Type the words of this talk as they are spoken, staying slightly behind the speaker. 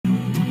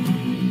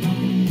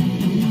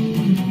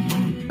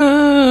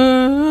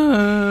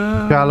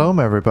Shalom,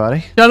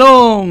 everybody.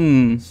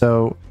 Shalom!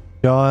 So,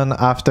 John,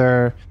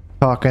 after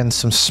talking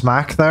some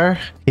smack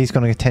there, he's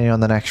going to continue on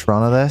the next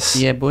run of this.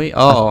 Yeah, boy.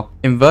 Oh,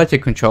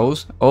 inverted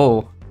controls.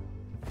 Oh.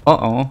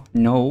 Uh-oh.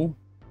 No.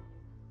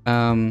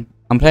 I'm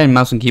playing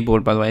mouse and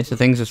keyboard, by the way, so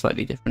things are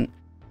slightly different.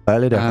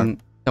 Slightly different.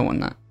 Don't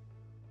want that.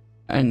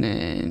 And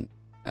then...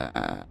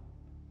 yeah,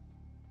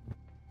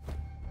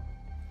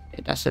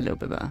 that's a little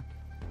bit better.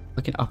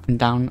 Fucking up and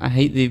down. I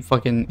hate the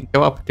fucking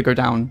go up to go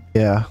down.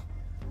 Yeah.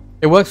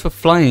 It works for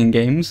flying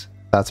games.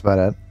 That's about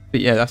it. But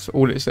yeah, that's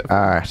all it's.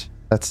 Alright.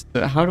 That's...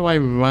 So how do I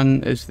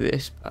run as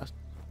this person?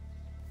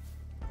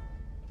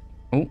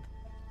 Oh.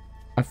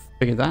 I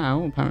figured that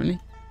out, apparently.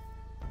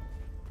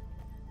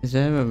 Is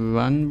there a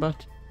run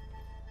button?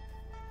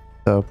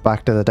 So,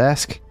 back to the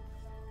desk.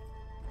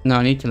 No,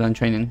 I need to learn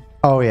training.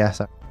 Oh,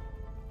 yes. I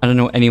don't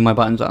know what any of my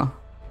buttons are.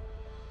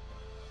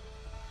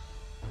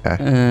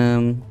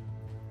 Okay.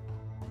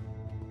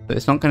 But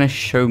it's not going to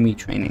show me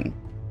training.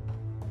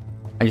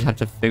 I just have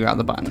to figure out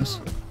the buttons.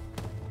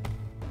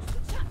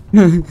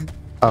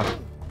 Oh.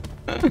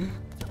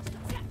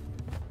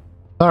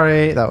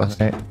 Sorry, that was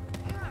it.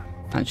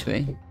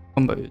 Actually,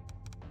 combo.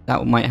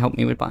 That might help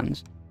me with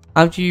buttons.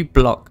 How do you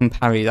block and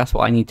parry? That's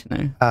what I need to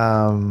know.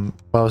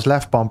 Well, it was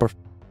left bumper.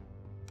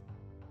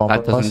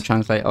 That doesn't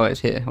translate. Oh, it's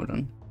here. Hold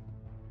on.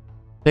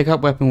 Pick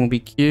up weapon will be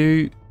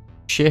Q.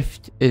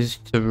 Shift is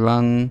to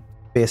run.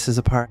 Faces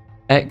apart.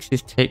 X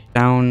is take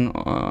down.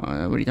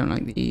 I really don't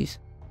like these.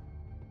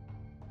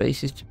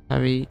 Space is to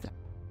parry.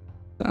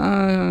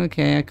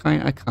 Okay, I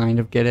kind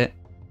of get it.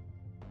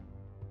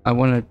 I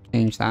want to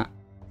change that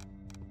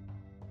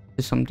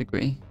to some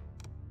degree.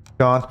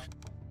 John,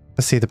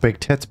 let's see the big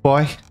tits,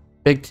 boy.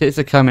 Big tits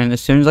are coming.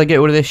 As soon as I get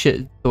all of this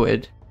shit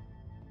sorted,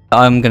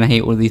 I'm gonna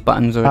hate all of these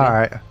buttons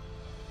already.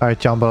 Alright,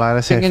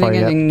 Jambalaya, say Ding, for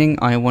ding, you. ding, ding,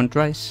 I want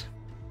rice.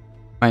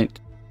 Right.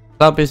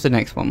 Sub is the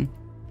next one.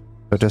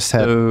 So just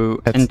hit.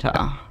 So enter.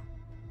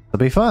 It'll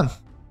be fun.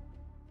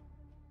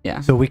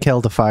 Yeah. So we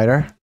killed the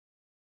fighter.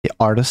 The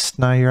artist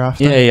now you're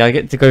after? Yeah, I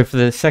get to go for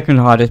the second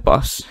hardest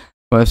boss.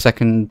 Well,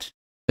 the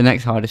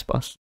next hardest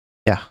boss.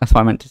 Yeah. That's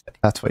what I meant to say.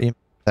 That's what you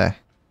say.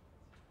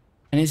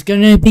 And it's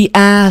gonna be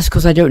ass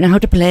because I don't know how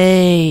to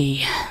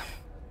play.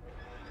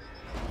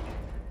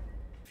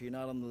 If you're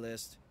not on the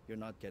list, you're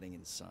not getting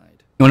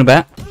inside. You wanna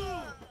bet?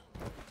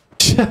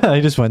 I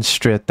just went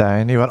straight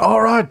down. He went,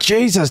 alright,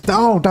 Jesus,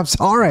 don't, I'm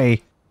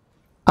sorry.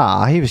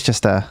 Ah, he was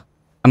just a...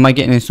 Am I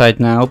getting inside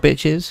now,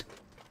 bitches?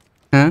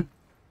 Huh?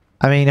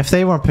 I mean, if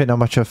they weren't putting up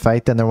much of a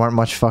fight, then there weren't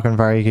much fucking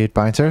very good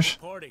bouncers.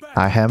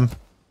 Him.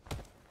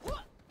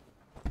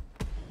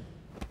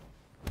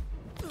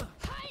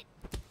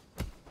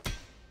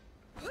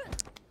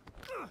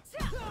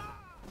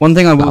 One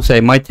thing I will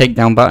say, my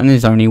takedown button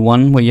is only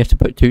one where you have to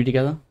put two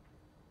together.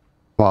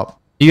 What?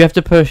 You have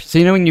to push, so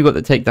you know when you got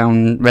the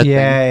takedown red thing?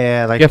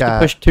 Yeah, like... You have to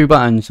push two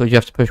buttons, or you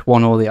have to push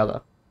one or the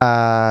other?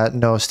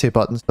 No, it's two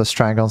buttons, so it's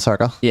triangle and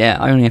circle. Yeah,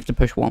 I only have to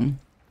push one.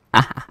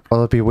 Well,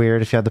 it'd be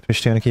weird if you had to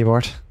push two on a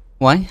keyboard.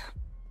 Why?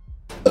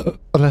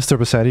 Unless they're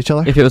beside each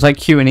other. If it was like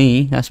Q and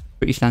E, that's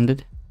pretty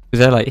standard.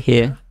 Because they're like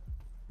here.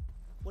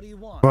 What do you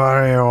want?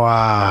 What do you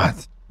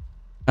want?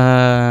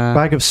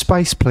 Bag of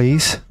spice,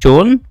 please.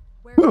 Sean?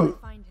 Where can I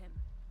find him?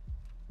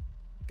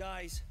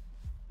 Guys,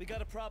 we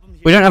got a problem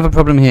here. We don't have a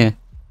problem here.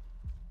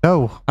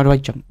 No. How do I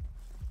jump?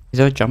 Is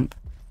there a jump?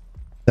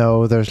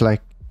 No, there's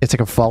like... It's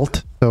like a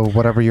vault, so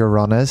whatever your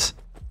run is.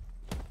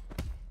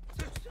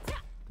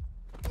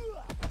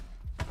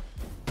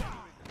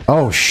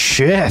 Oh,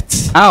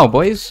 shit! Ow,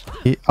 boys.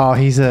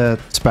 He's a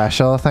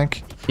special, I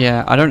think.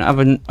 Yeah, I don't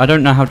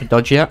know how to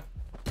dodge yet.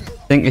 I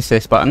think it's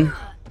this button.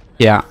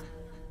 Yeah.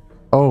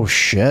 Oh,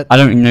 shit. I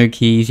don't know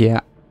keys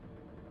yet.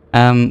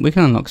 We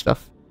can unlock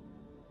stuff.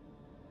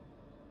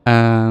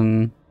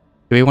 Do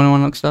we want to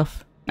unlock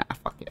stuff? Nah,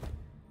 fuck it.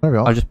 There we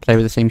go. I'll just play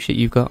with the same shit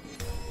you've got.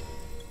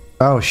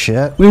 Oh,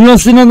 shit. We've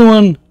lost another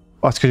one!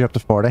 Oh, it's because you're up to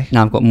 40.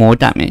 Now I've got more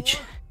damage.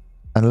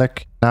 And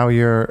look, now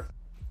your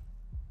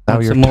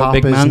Want some more, top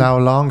big is man? now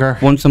longer.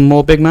 Want some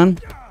more, big man?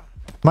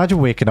 Imagine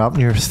waking up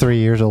and you're 3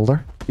 years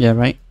older. Yeah,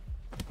 right.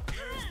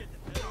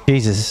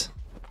 Jesus.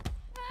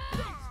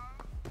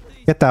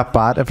 Get that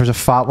bat. If there's a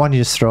fat one, you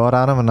just throw it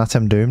at him and that's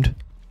him doomed.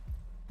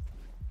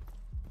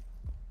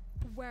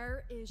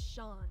 Where is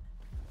Sean?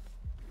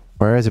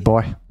 Where is it,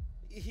 boy?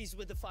 He's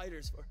with the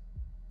fighters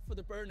for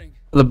the burning.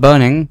 For the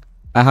burning,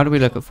 how do we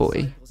look at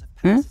 40?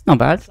 Not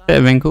bad. Bit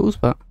of wrinkles,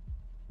 but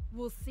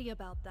We'll see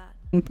about that.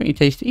 pretty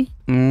tasty.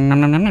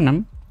 Nom nom nom nom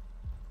nom.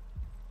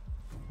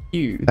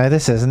 You. Now,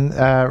 this isn't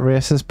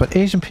racist, but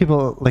Asian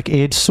people like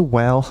age so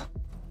well.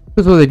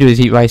 Because all they do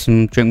is eat rice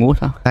and drink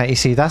water. You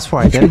see, that's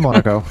where I didn't want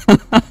to go.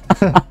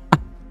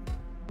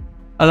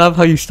 I love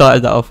how you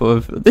started that off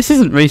with, this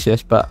isn't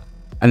racist, but...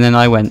 And then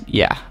I went,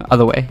 yeah,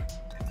 other way.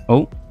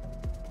 Oh.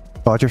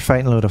 God, you're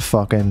fighting a load of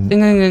fucking...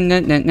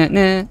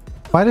 That's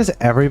Why does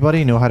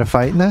everybody know how to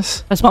fight in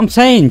this? what I'm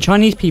saying.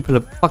 Chinese people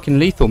are fucking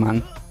lethal,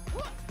 man.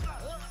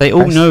 They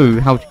all know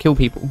how to kill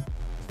people.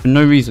 For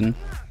no reason.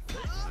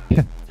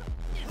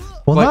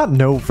 Well, Why- not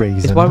no reason.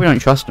 It's why we don't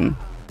trust them.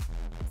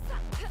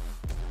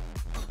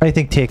 I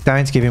think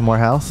takedowns give you more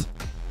health.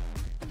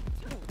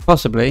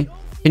 Possibly.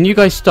 Can you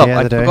guys stop? Yeah,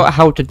 I they do. forgot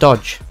how to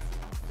dodge.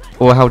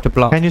 Or how to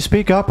block. Can you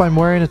speak up? I'm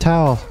wearing a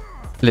towel.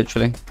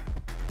 Literally.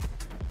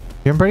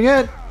 You're pretty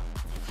good.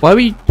 Why were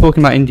you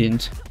talking about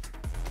Indians?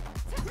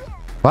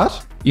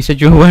 What? You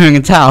said you were wearing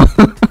a towel.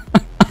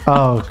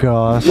 Oh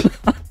gosh.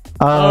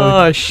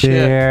 Oh shit.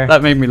 dear.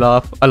 That made me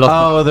laugh. I lost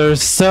Oh,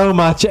 there's so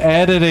much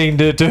editing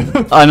to do.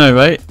 I know,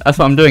 right? That's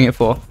what I'm doing it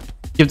for.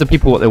 Give the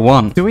people what they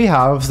want. Do we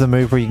have the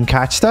move where you can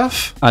catch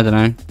stuff? I don't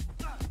know.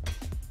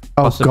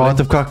 Oh Possibly. god,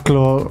 they've got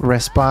glow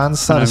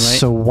wristbands. I That know, is right?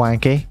 so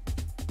wanky.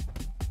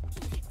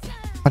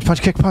 Punch,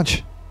 punch, kick,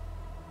 punch.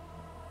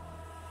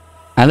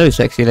 Hello,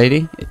 sexy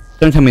lady.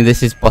 Don't tell me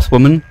this is Boss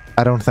Woman,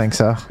 I don't think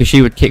so. because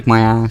she would kick my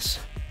ass.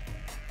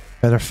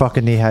 They're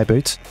fucking knee-high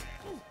boots.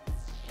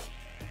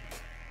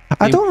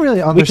 I We- don't really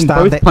We can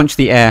understand both punch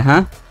the air,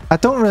 huh? I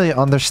don't really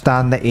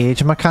understand the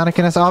age mechanic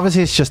in this.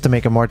 Obviously, it's just to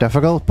make it more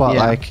difficult, but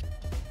Yeah. like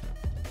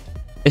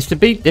It's to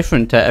be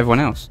different to everyone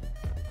else.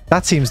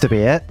 that seems to be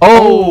it.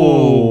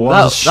 Oh,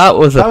 that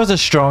was a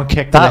strong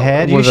kick to the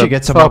head. You was a should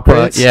get some proper-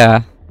 upgrades.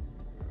 Yeah.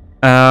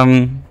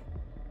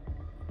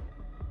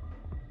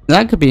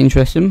 That could be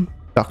interesting.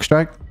 Duck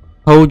strike.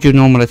 Hold your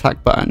normal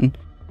attack button,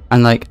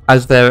 and like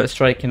as they're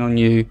striking on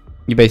you,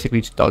 you basically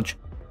just dodge.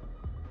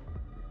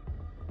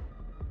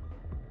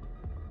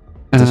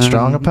 Is it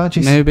strong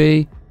Apaches?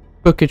 Maybe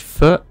crooked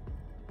foot.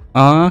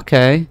 Oh,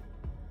 okay.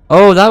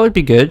 Oh, that would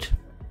be good.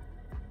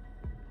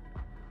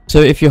 So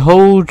if you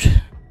hold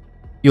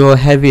your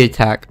heavy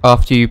attack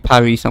after you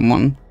parry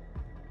someone,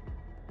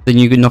 then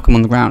you could knock them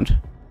on the ground,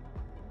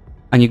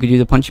 and you could do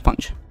the punchy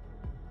punch.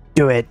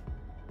 Do it.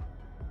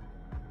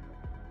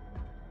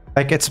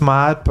 Like it's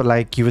mad, but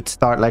like you would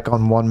start like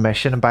on one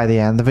mission, and by the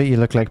end of it, you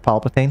look like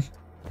Palpatine.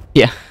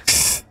 Yeah,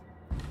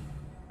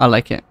 I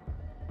like it.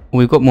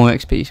 We've got more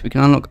XP, so we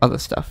can unlock other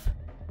stuff.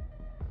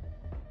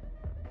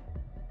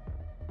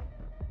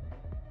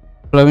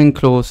 Flowing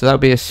claws, so that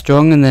would be a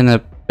strong and then a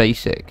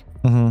basic.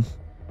 Mm-hmm.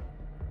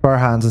 For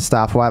hands and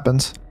staff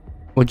weapons.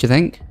 What do you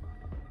think?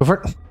 Go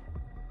for it.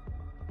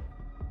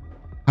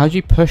 How do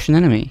you push an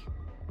enemy?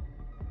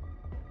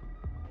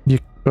 You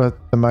the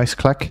mouse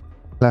click,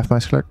 left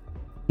mouse click.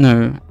 No.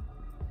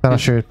 Then I'll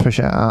show you push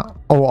it.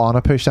 On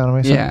a push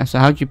enemy. So. Yeah, so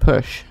how do you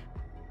push?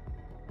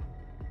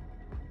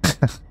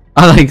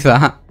 I like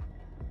that.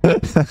 You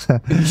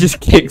just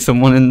kick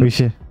someone and We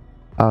should.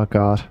 Oh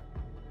god.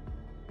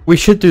 we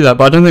should do that,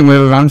 but I don't think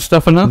we're around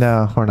stuff enough.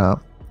 No, we're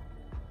not.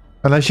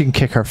 Unless you can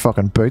kick her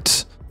fucking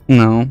boots.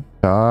 No.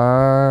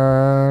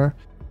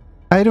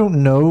 I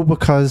don't know,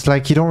 because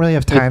like you don't really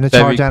have time It's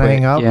to very charge anything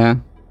quick, up. Yeah.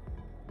 So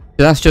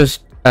that's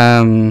just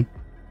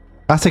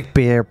That's like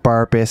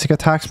bar basic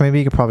attacks. Maybe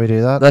you could probably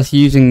do that. that's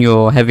using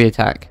your heavy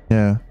attack.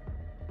 Yeah.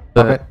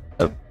 But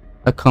Okay.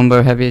 a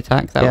combo heavy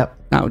attack, Yep.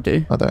 that would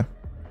do. Other.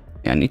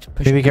 Yeah, I need to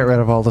push. Maybe get rid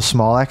of all the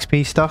small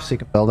XP stuff so you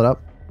can build it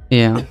up.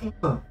 Yeah.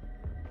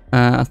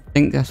 I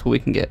think that's what we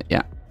can get.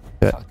 Yeah.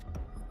 Yeah. Fuck.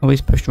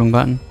 Always push the wrong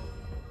button.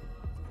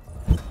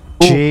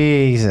 Oh,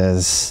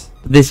 Jesus.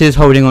 this is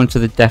holding on to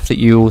the death that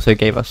you also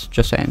gave us.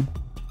 Just saying.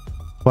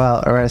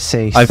 Well, let's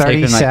see. I've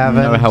taken 37.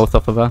 like no health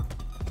off of her.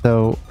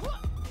 So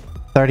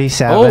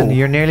 37. Oh.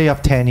 You're nearly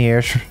up 10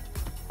 years. From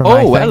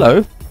my Oh, thing.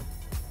 hello.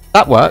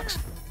 That works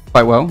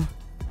quite well.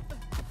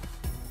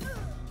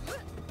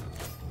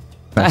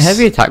 That Nice.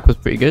 heavy attack was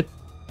pretty good.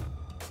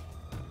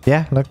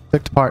 Yeah, look the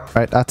part.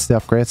 Right, that's the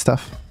upgrade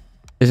stuff.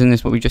 Isn't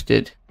this what we just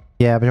did?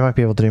 Yeah, but you might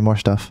be able to do more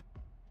stuff.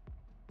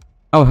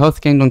 Oh,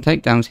 health gained on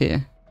takedowns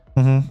here.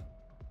 Mm-hmm.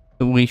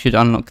 So we should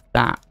unlock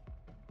that.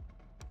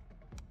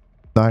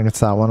 I think it's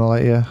that one. I'll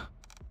let you.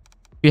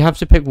 You have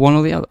to pick one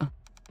or the other.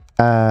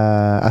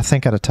 I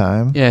think at a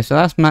time. Yeah, so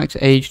that's max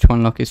age to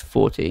unlock is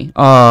 40.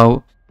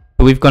 Oh,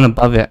 but we've gone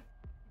above it.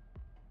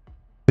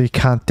 But you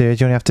can't do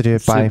it. You only have to do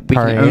it So by we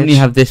per can age. only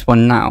have this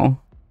one now.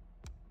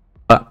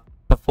 But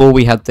before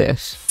we had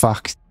this.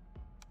 Fuck.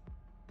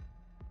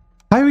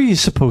 How are you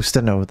supposed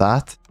to know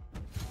that?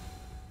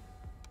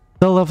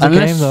 Still love the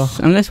game though.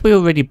 Unless we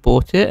already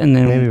bought it and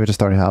then Maybe we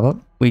just already have it.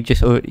 we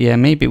just... Yeah,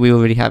 maybe we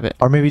already have it.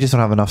 Or maybe you just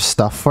don't have enough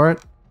stuff for it.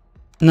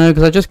 No,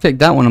 because I just clicked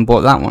that one and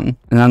bought that one.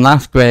 And then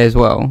last grey as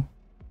well.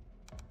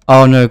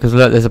 Oh no, because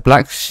look, there's a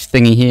black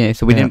thingy here,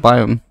 so we Yeah. didn't buy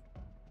them.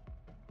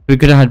 We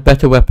could have had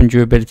better weapon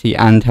durability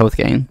and health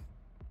gain.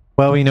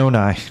 Well, we know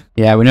now.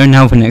 Yeah, we know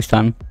now for next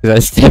time. 'Cause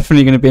that's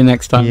definitely going to be a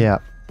next time. Yeah.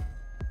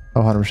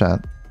 Oh,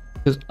 100%.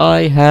 Because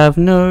I have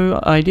no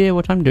idea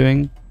what I'm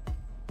doing. Do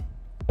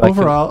I kill-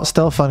 Overall,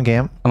 still a fun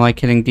game. am I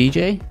killing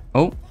DJ?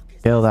 Oh,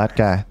 Kill that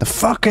guy. The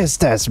fuck is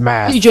this,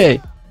 man?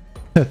 DJ!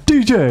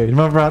 DJ!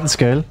 Remember that in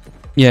school?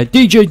 Yeah,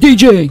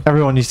 DJ!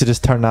 Everyone used to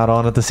just turn that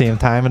on at the same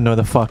time and know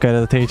the fuck out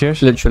of the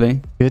teachers.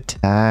 Literally. Good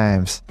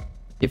times.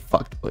 You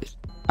fucked, boys.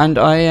 And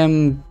I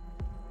am...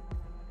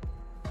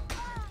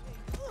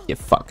 You're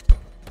fucked.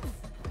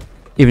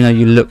 Even though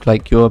you look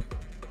like you're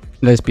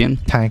lesbian.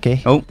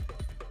 Tanky. Oh.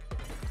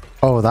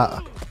 Oh,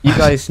 that. You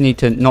guys need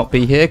to not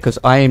be here because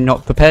I am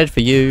not prepared for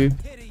you.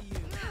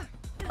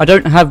 I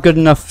don't have good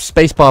enough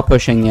spacebar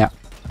pushing yet.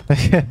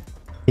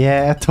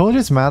 Yeah, I told you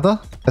it's meta.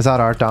 Is that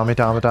our Dommy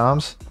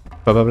Doms?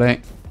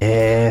 Probably.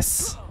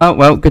 Yes. Oh,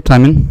 well, good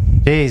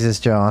timing. Jesus,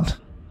 John.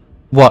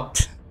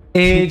 What?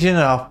 Aging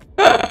up.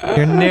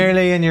 You're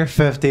nearly in your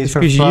 50s.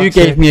 Because you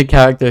gave me a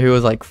character who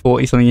was like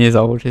 40 something years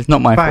old. It's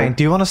not my Fine. fault.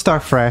 Do you want to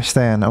start fresh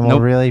then? And we'll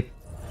Nope. really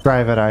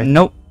drive it out.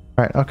 Nope.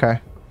 Right, okay.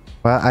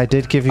 Well, I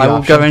did give you I will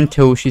option. go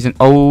until she's an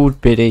old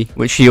biddy,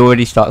 which she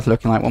already starts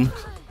looking like one.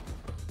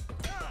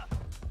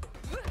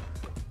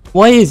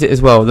 Why is it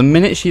as well? The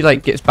minute she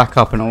like gets back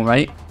up and all,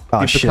 right?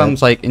 Oh, it shit.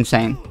 becomes like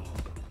insane.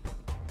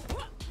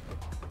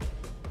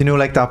 You know,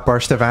 like that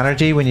burst of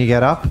energy when you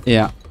get up?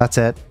 Yeah. That's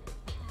it.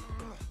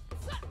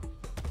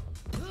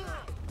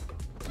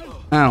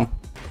 Ow.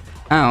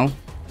 Ow.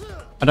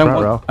 I don't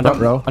Ruh-roh, want. I don't.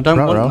 ruh-roh, I don't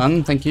ruh-roh. want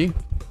none. Thank you.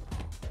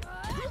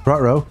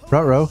 Rot-row,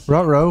 rot-row,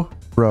 rot-row,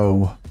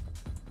 row.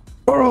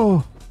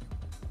 Row.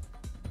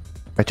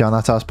 Right, John,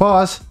 that's us.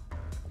 Pause.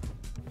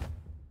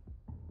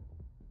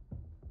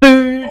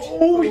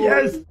 Oh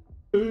yes.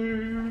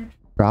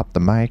 Drop the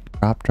mic.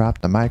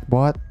 Drop the mic.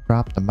 What?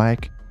 Drop the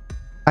mic.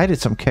 I did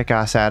some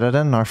kick-ass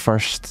editing in our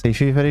first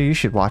Sifu video. You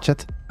should watch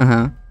it.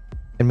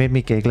 It made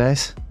me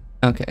giggles.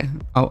 Okay.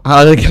 Oh,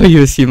 how do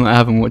you assume I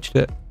haven't watched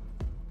it?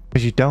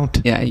 Because you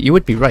don't. Yeah, you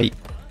would be right.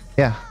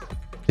 Yeah.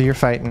 So you're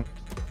fighting,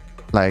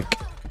 like,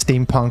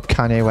 steampunk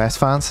Kanye West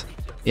fans.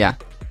 Yeah.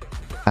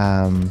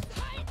 How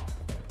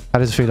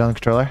does it feel on the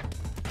controller?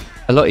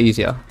 A lot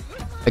easier.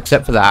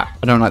 Except for that,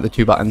 I don't like the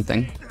 2-button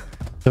thing.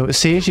 So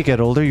see, as you get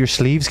older, your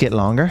sleeves get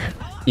longer.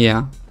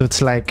 Yeah. So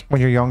it's like,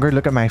 when you're younger,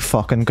 look at my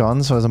fucking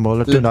guns. So as a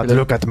mullet, do not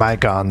look at my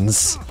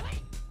guns.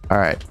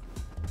 Alright.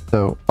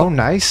 So, oh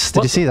nice.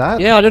 Did you see that?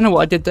 Yeah, I don't know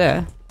what I did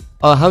there.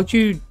 How'd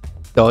you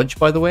dodge,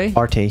 by the way?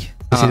 RT. You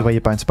see the way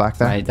you bounce back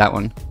there? Right, that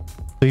one.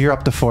 So you're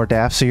up to 4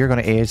 deaths, so you're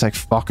going to age like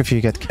fuck if you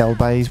get killed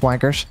by these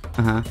wankers.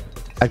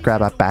 I'd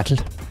grab a battle.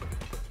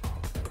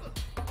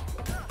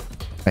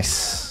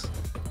 Nice.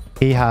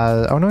 He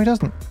has... Oh no, he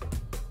doesn't.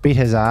 Beat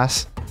his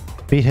ass.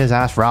 Beat his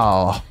ass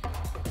raw.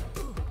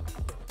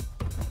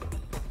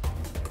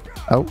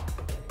 Oh.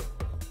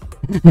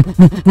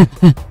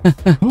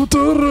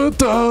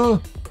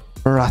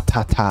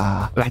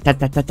 Ratata.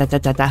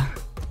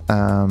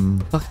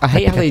 Fuck, I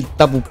hate how they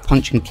double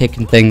punch and kick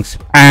and things.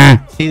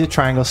 Ah! See the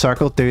triangle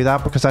circle? Do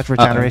that because that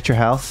regenerates your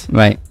health.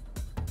 Right.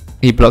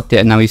 He blocked it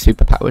and now he's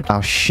super powered.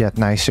 Oh shit,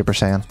 nice Super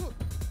Saiyan.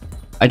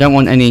 I don't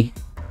want any.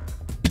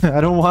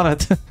 I don't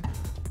want it.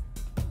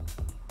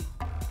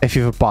 If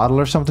you have a bottle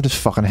or something, just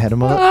fucking hit him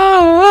with it.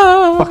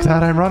 Ah! Fuck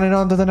that, I'm running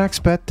on to the next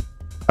bit.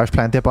 There's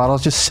plenty of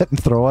bottles, just sit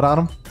and throw it at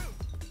him.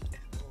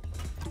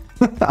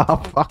 Oh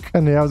fuck, I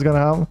knew I was gonna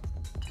happen.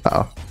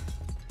 Uh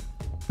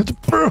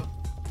oh.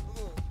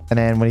 And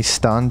then when he's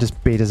stunned,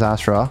 just beat his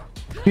ass raw.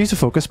 Use the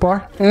focus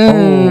bar.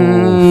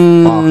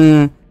 Oh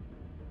fuck.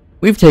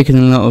 We've taken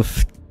a lot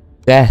of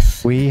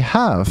death. We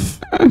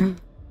have.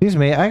 Excuse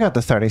me, I got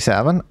the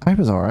 37. I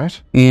was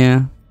alright.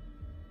 Yeah.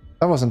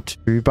 That wasn't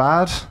too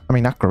bad. I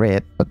mean, not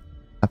great, but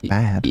not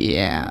bad.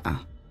 Yeah.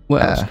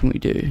 What else can we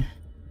do?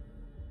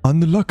 On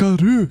the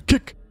lockaroo,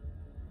 kick.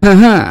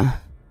 Haha.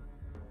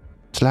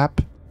 Slap,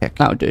 kick.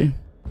 That'll do.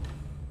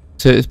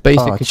 So it's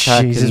basic Oh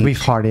attack. Jesus, and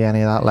we've hardly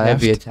any of that left.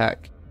 heavy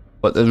attack.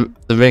 But the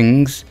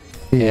rings.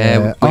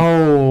 Yeah.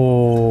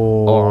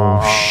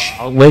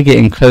 We're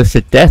getting close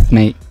to death,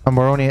 mate. And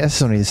we're only, this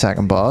is only the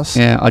second boss.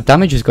 Yeah, our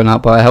damage has gone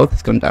up, but our health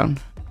has gone down.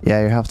 Yeah,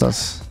 your health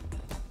does.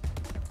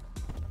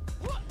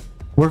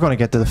 We're going to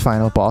get to the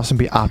final boss and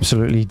be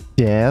absolutely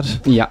dead.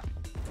 Yeah.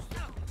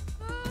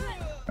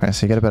 Alright,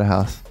 so you get a bit of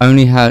health.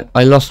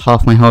 I lost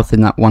half my health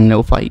in that one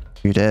little fight.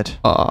 You did.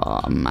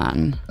 Oh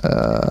man.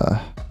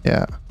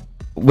 Yeah.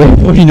 We're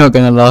probably not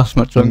going to last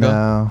much longer.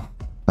 No.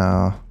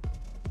 No.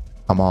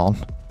 Come on.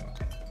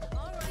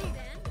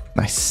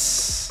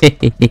 Nice.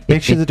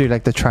 Make sure to do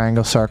like the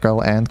triangle,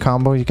 circle, end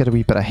combo. You get a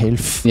wee bit of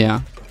health.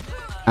 Yeah.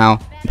 Ow.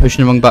 I'm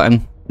pushing the wrong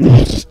button.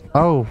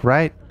 Oh,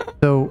 right.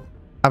 So,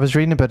 I was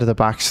reading a bit of the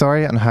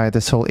backstory and how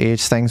this whole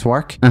age things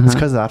work. It's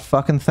because of that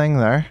fucking thing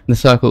there. The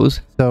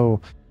circles.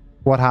 So,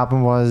 what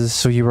happened was,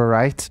 so you were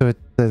right. So,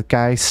 the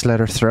guy slit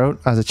her throat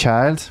as a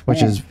child,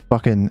 which is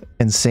fucking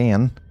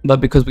insane.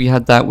 But because we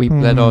had that, we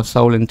bled our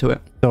soul into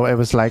it. So, it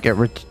was like,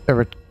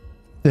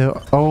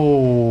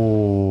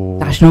 oh.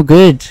 That's no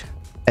good.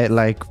 It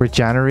like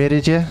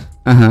regenerated you.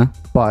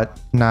 But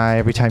now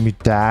every time you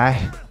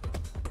die,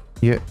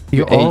 you're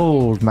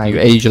old, mate. You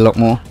age a lot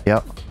more.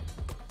 Yep.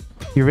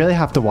 You really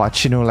have to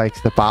watch, you know,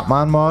 like the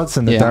Batman mods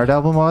and the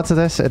Daredevil mods of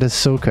this. It is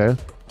so cool.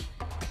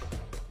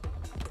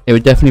 It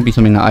would definitely be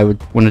something that I would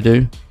want to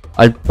do.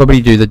 I'd probably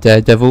do the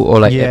Daredevil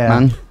or like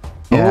Hitman.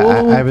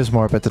 Yeah, I was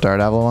more about the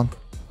Daredevil one.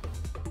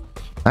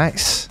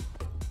 Nice.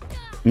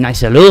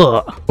 Nice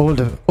allure.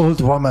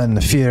 Old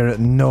woman, fear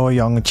no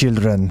young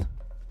children.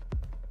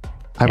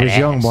 I was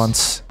young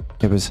once.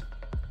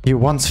 You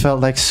once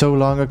felt like so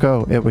long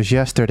ago. It was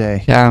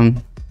yesterday.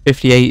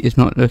 58 is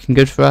not looking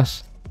good for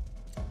us.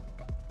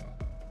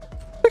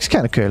 Looks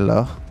kind of cool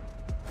though.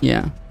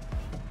 Yeah.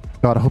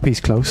 God, I hope he's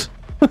close.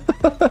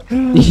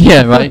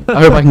 Yeah, right.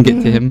 I hope I can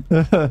get to him.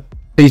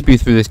 Please be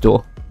through this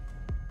door.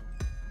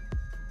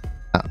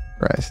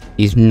 Christ.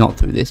 He's not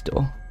through this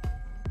door.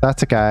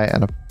 That's a guy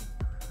and a...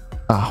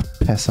 Oh,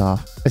 piss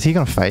off. Is he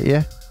gonna fight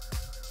you?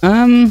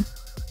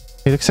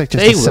 He He looks like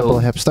just a simple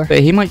hipster.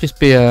 But he might just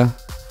be a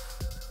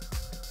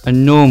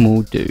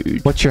normal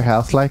dude. What's your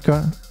health like?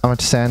 I'm going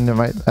to send it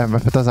might,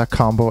 if it does that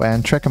combo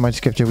end trick, I might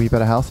just give you a wee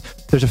bit of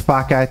health. There's a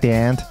fat guy at the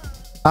end.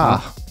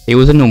 Ah. He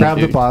was a normal Grab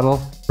dude. the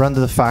bottle, run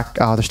to the fat...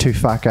 Oh, there's two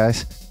fat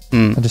guys.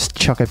 And just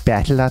chuck a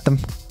battle at them.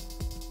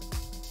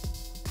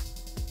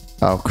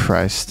 Oh,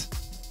 Christ.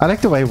 I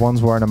like the way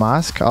one's wearing a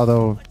mask,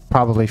 although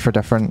probably for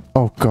different...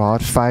 Oh,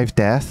 God. 5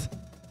 death.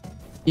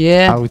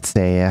 Yeah. I would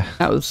say, yeah.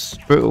 That was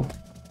brutal.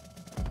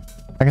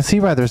 I can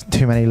see why there's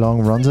too many long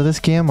runs of this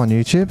game on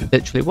YouTube.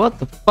 Literally, what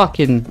the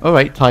fucking...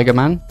 Alright, Tiger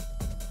Man.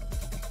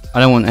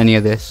 I don't want any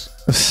of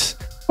this.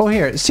 Oh,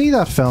 here. See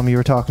that film you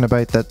were talking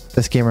about that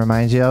this game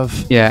reminds you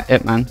of? Yeah,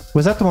 It Man.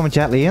 Was that the one with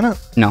Jet Li in it?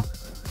 No.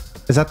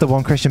 Is that the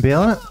one Christian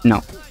Bale in it?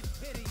 No.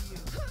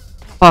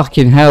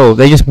 Fucking hell,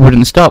 they just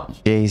wouldn't stop.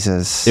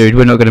 Jesus. Dude,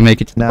 we're not going to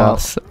make it to the No.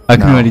 boss. I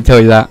can already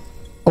tell you that.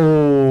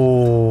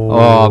 Oh.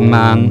 Oh,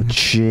 man.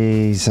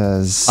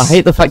 Jesus. I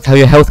hate the fact how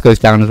your health goes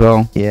down as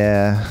well.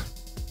 Yeah.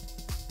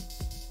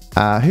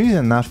 Who's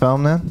in that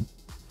film then?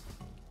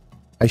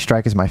 Ice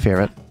Strike is my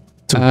favourite.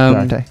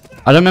 I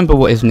don't remember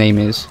what his name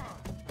is.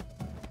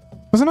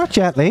 Was it not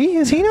Jet Li?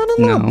 Is he not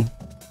in that? No.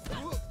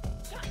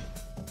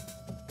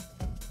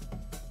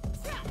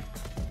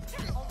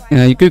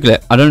 Yeah, you Google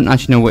it. I don't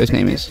actually know what his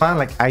name is. Man,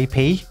 like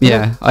IP?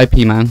 Yeah, IP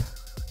Man.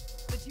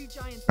 The two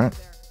giants over there.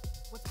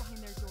 What's behind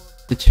their door?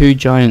 The two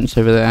giants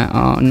over there.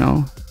 Oh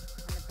no.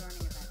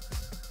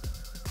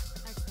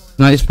 Excellent.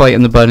 Nice fight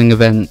in the burning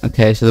event.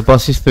 Okay, so the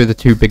boss is through the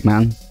two big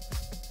man.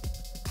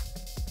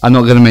 I'm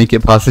not gonna make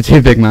it past the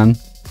two big man.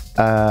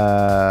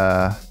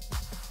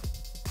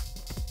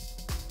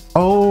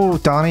 Oh,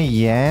 Donnie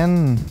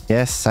Yen.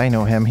 Yes, I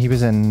know him. He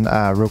was in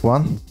Rogue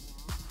One.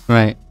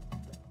 Right.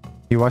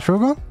 You watch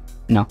Rogue One?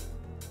 No.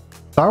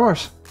 Star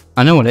Wars.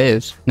 I know what it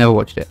is. Never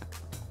watched it.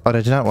 Oh,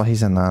 did you not? Well,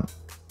 he's in that.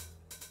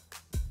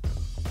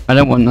 I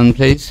don't want none,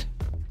 please.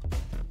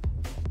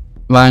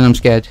 Ryan, I'm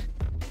scared.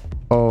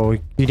 Oh,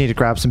 you need to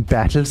grab some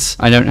battles.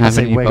 I don't have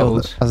they any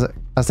wiggle, bottles.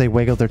 as they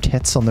wiggle their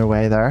tits on their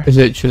way there.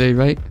 Literally,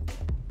 right?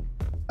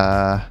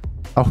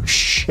 Oh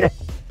shit.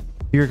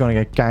 You're gonna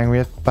get gang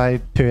raped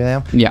by 2 of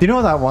them. Yeah. Do you know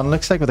what that one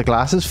looks like with the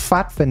glasses?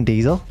 Fat Vin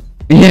Diesel.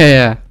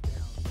 Yeah.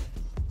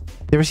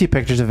 You ever see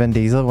pictures of Vin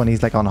Diesel when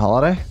he's like on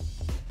holiday?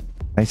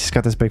 And he's just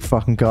got this big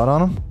fucking gut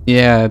on him.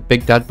 Yeah,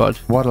 big dad bod.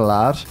 What a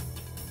lad.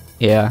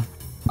 Yeah,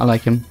 I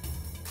like him.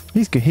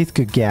 He's good. He's a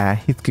good guy.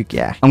 He's a good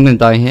guy. I'm gonna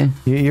die here.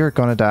 You're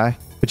gonna die.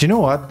 But you know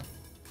what?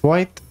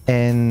 White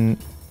in...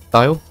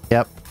 Style?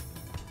 Yep.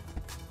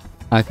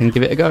 I can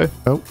give it a go.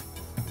 Oh.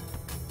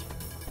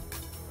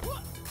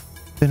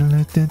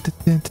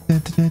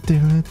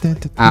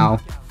 Ow.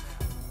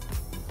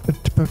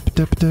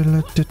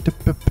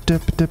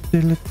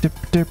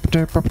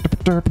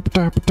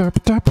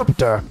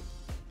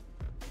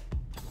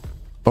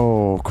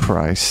 Oh,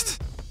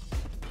 Christ.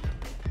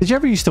 Did you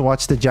ever used to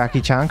watch the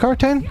Jackie Chan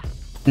cartoon?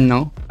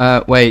 No.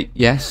 Wait,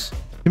 yes.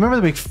 You remember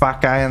the big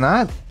fat guy in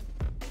that?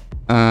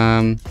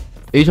 Are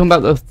you talking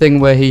about the thing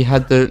where he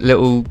had the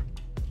little...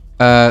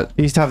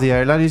 He used to have the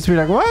outlet. He used to be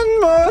like,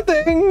 one more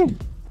thing.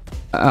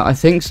 I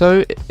think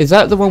so. Is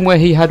that the one where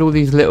he had all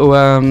these little...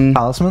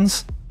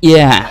 Talismans?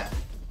 Yeah.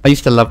 I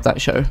used to love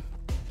that show.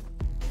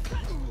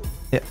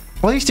 Yeah.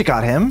 Well, at least you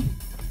got him.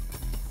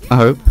 I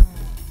hope.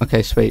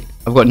 Okay, sweet.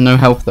 I've got no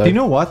health though. Do you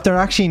know what? They're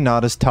actually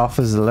not as tough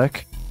as they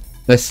look.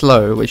 They're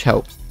slow, which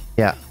helps.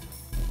 Yeah.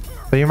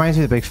 But he reminds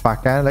me of the big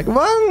fat guy. Like,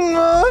 one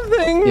more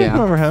thing. Yeah.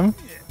 Remember him?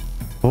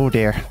 Oh,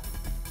 dear.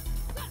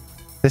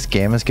 This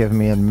game is giving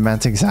me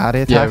immense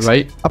anxiety attacks. Yeah,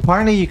 right?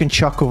 Apparently, you can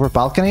chuck over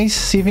balconies.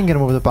 See if you can get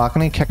him over the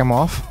balcony, kick him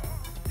off.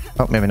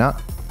 Oh, maybe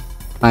not.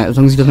 Alright, as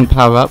long as he doesn't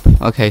power up.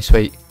 Okay,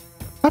 sweet.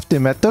 I have to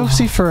admit, though,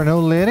 see, for an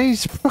old lady,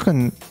 he's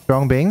fucking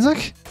strong beings,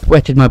 like.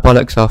 Sweated my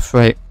bollocks off,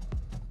 right.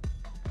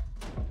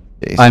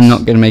 Jesus. I'm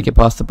not going to make it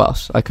past the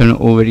boss. I can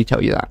already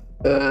tell you that.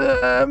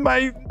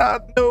 Might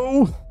not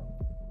know.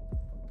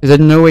 Is there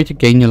no way to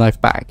gain your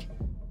life back?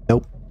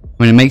 Nope.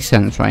 I mean, it makes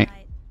sense, right?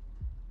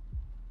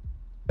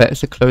 Better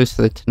to close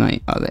for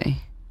tonight, are they?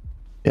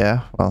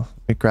 Yeah, well,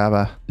 we grab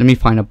a... Let me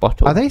find a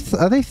bottle. Are they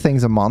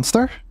things a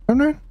monster?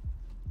 Remember?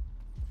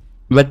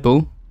 Red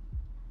Bull?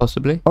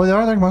 Possibly. Oh, they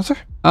are like monster?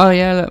 Oh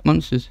yeah, look,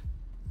 monsters.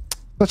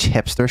 Such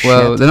hipster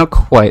Well, shit. they're not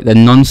quite. They're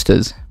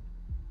nonsters.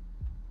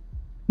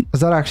 Is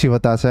that actually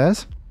what that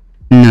says?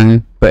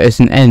 No, but it's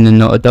an N and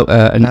not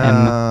an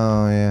M.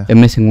 Oh, yeah. They're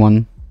missing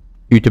one.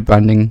 Due to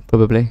branding,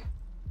 probably.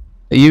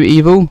 Are you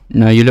evil?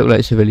 No, you look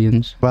like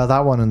civilians. Well,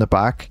 that one in the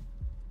back.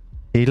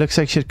 He looks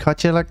like she'd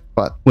cut you, like,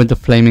 but... With the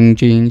flaming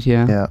jeans,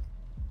 yeah. Yeah.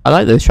 I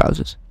like those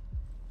trousers.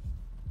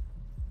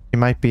 He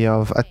might be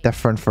of a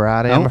different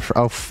variety. Oh.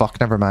 Oh, fuck,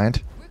 never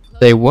mind.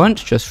 They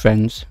weren't just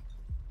friends.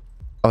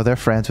 Oh, they're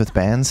friends with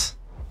Ben's.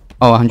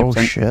 Oh, 100%.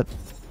 Oh, shit.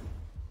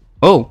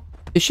 Oh,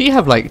 does she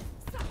have, like,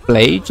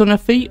 blades on her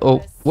feet?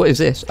 Or what is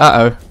this?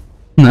 Uh-oh.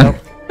 No.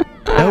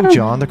 No,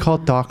 John, they're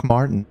called Doc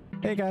Martin.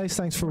 Hey guys,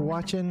 thanks for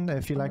watching.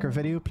 If you like our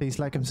video, please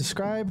like and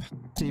subscribe.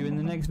 See you in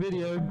the next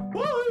video.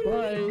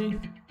 Bye.